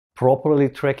properly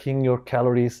tracking your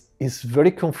calories is very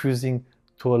confusing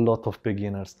to a lot of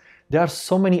beginners. There are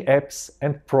so many apps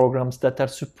and programs that are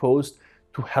supposed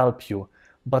to help you,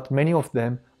 but many of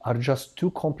them are just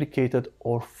too complicated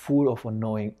or full of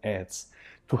annoying ads.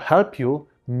 To help you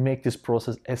make this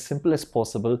process as simple as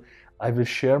possible, I will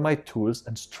share my tools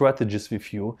and strategies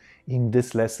with you in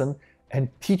this lesson and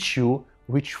teach you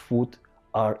which food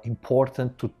are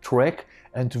important to track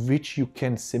and which you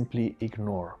can simply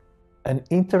ignore. An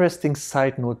interesting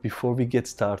side note before we get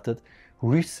started: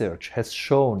 research has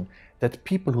shown that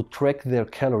people who track their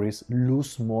calories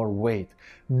lose more weight.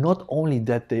 Not only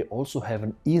that, they also have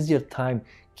an easier time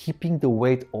keeping the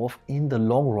weight off in the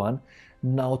long run.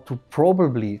 Now, to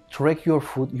probably track your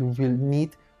food, you will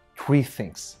need three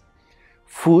things.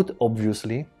 Food,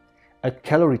 obviously, a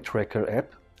calorie tracker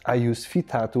app. I use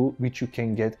Fitato, which you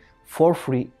can get for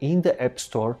free in the App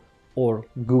Store or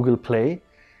Google Play,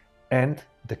 and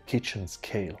the kitchen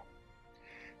scale.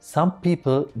 Some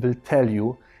people will tell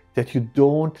you that you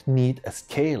don't need a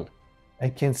scale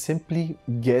and can simply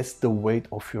guess the weight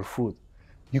of your food.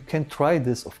 You can try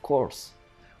this, of course,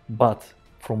 but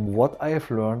from what I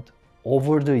have learned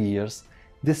over the years,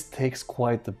 this takes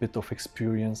quite a bit of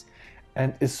experience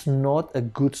and is not a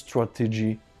good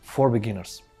strategy for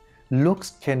beginners.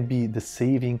 Looks can be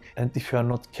deceiving, and if you are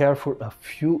not careful, a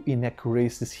few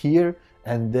inaccuracies here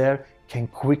and there can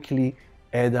quickly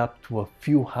add up to a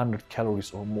few hundred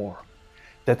calories or more.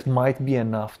 That might be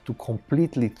enough to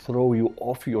completely throw you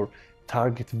off your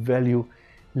target value,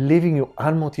 leaving you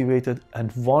unmotivated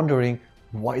and wondering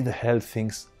why the hell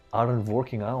things aren't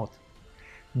working out.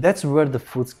 That's where the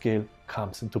food scale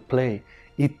comes into play.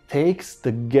 It takes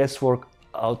the guesswork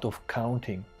out of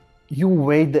counting. You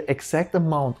weigh the exact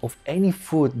amount of any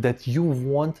food that you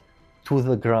want to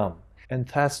the gram and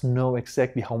thus know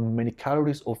exactly how many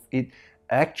calories of it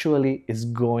actually is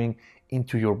going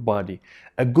into your body.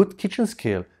 A good kitchen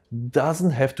scale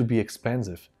doesn't have to be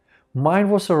expensive. Mine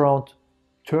was around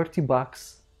 30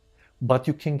 bucks, but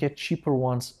you can get cheaper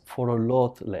ones for a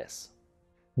lot less.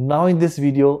 Now in this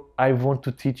video, I want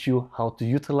to teach you how to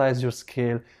utilize your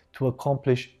scale to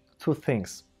accomplish two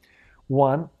things.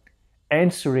 One,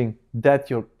 ensuring that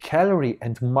your calorie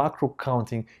and macro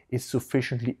counting is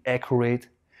sufficiently accurate,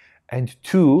 and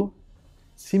two,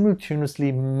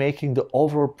 simultaneously making the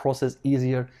overall process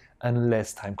easier and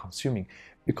less time consuming.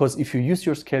 Because if you use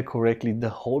your scale correctly, the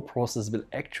whole process will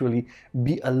actually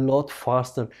be a lot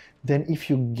faster than if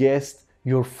you guessed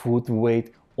your food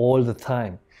weight all the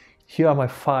time. Here are my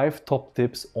 5 top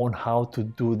tips on how to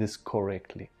do this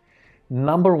correctly.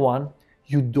 Number 1,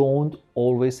 you don't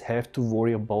always have to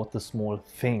worry about the small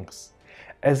things.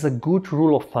 As a good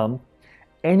rule of thumb,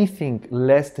 anything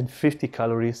less than 50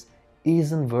 calories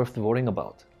isn't worth worrying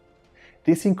about.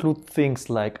 This includes things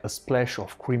like a splash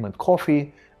of cream and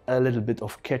coffee, a little bit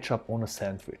of ketchup on a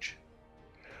sandwich,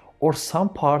 or some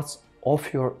parts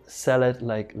of your salad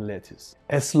like lettuce.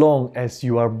 As long as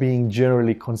you are being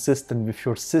generally consistent with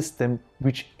your system,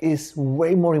 which is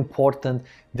way more important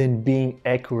than being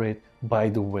accurate by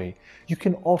the way. You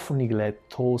can often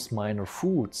neglect those minor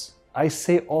foods. I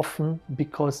say often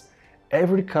because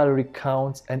every calorie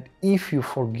counts, and if you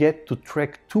forget to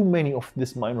track too many of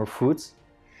these minor foods,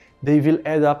 they will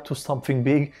add up to something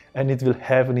big and it will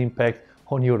have an impact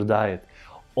on your diet.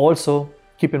 Also,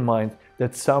 keep in mind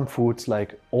that some foods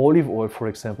like olive oil, for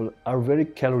example, are very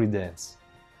calorie dense,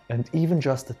 and even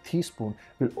just a teaspoon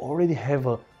will already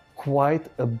have quite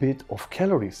a bit of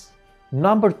calories.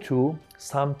 Number 2,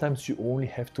 sometimes you only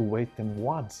have to weigh them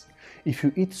once. If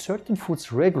you eat certain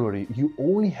foods regularly, you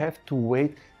only have to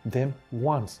weigh them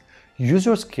once. Use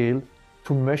your scale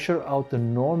to measure out the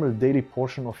normal daily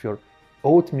portion of your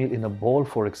oatmeal in a bowl,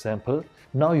 for example.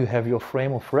 Now you have your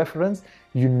frame of reference,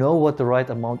 you know what the right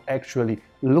amount actually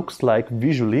looks like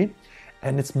visually,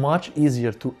 and it's much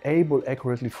easier to able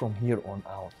accurately from here on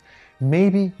out.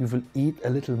 Maybe you will eat a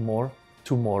little more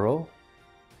tomorrow,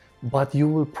 but you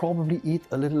will probably eat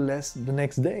a little less the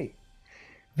next day.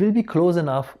 Will be close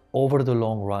enough over the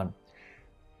long run.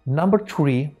 Number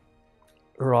 3,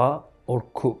 raw or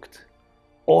cooked.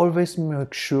 Always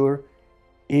make sure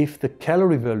if the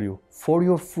calorie value for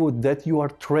your food that you are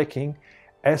tracking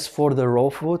as for the raw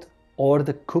food or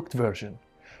the cooked version.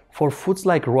 For foods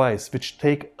like rice, which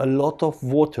take a lot of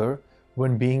water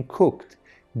when being cooked,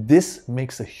 this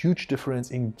makes a huge difference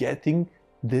in getting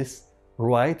this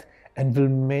right and will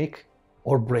make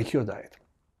or break your diet.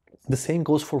 The same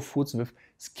goes for foods with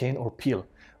skin or peel.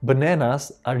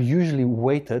 Bananas are usually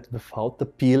weighted without the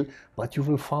peel, but you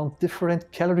will find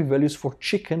different calorie values for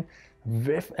chicken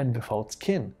with and without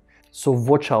skin. So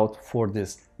watch out for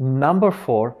this. Number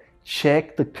 4,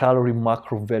 check the calorie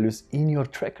macro values in your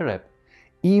tracker app.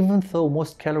 Even though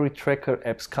most calorie tracker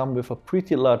apps come with a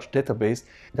pretty large database,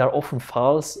 there are often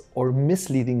false or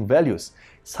misleading values.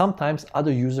 Sometimes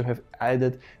other users have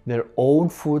added their own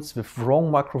foods with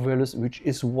wrong macro values, which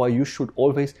is why you should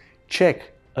always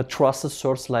check a trusted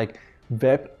source like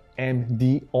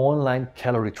WebMD online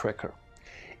calorie tracker.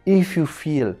 If you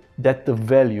feel that the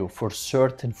value for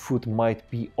certain food might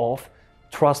be off,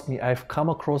 trust me, I've come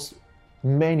across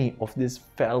many of these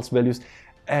false values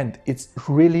and it's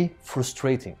really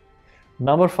frustrating.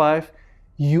 Number 5,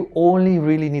 you only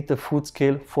really need the food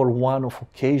scale for one-off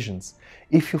occasions.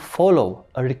 If you follow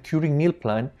a recurring meal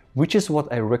plan, which is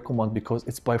what I recommend because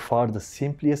it's by far the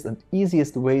simplest and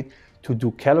easiest way to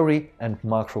do calorie and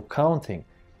macro counting,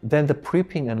 then the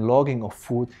prepping and logging of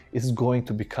food is going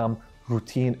to become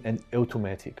routine and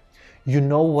automatic. You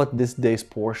know what this day's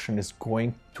portion is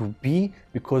going to be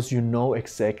because you know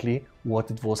exactly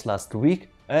what it was last week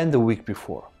and the week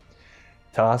before.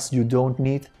 Thus, you don't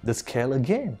need the scale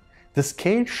again. The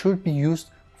scale should be used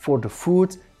for the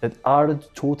foods that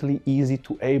aren't totally easy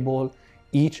to able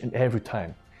each and every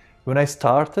time. When I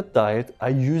started diet, I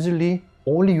usually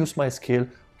only use my scale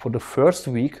for the first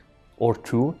week or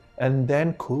two and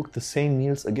then cook the same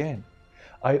meals again.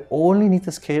 I only need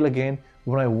the scale again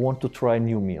when I want to try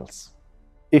new meals.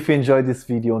 If you enjoyed this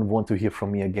video and want to hear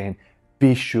from me again,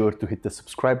 be sure to hit the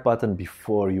subscribe button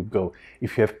before you go.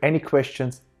 If you have any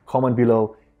questions, comment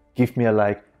below, give me a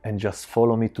like, and just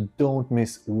follow me to don't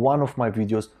miss one of my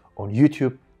videos on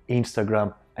YouTube,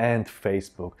 Instagram, and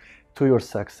Facebook. To your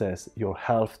success, your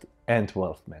health and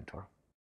wealth mentor.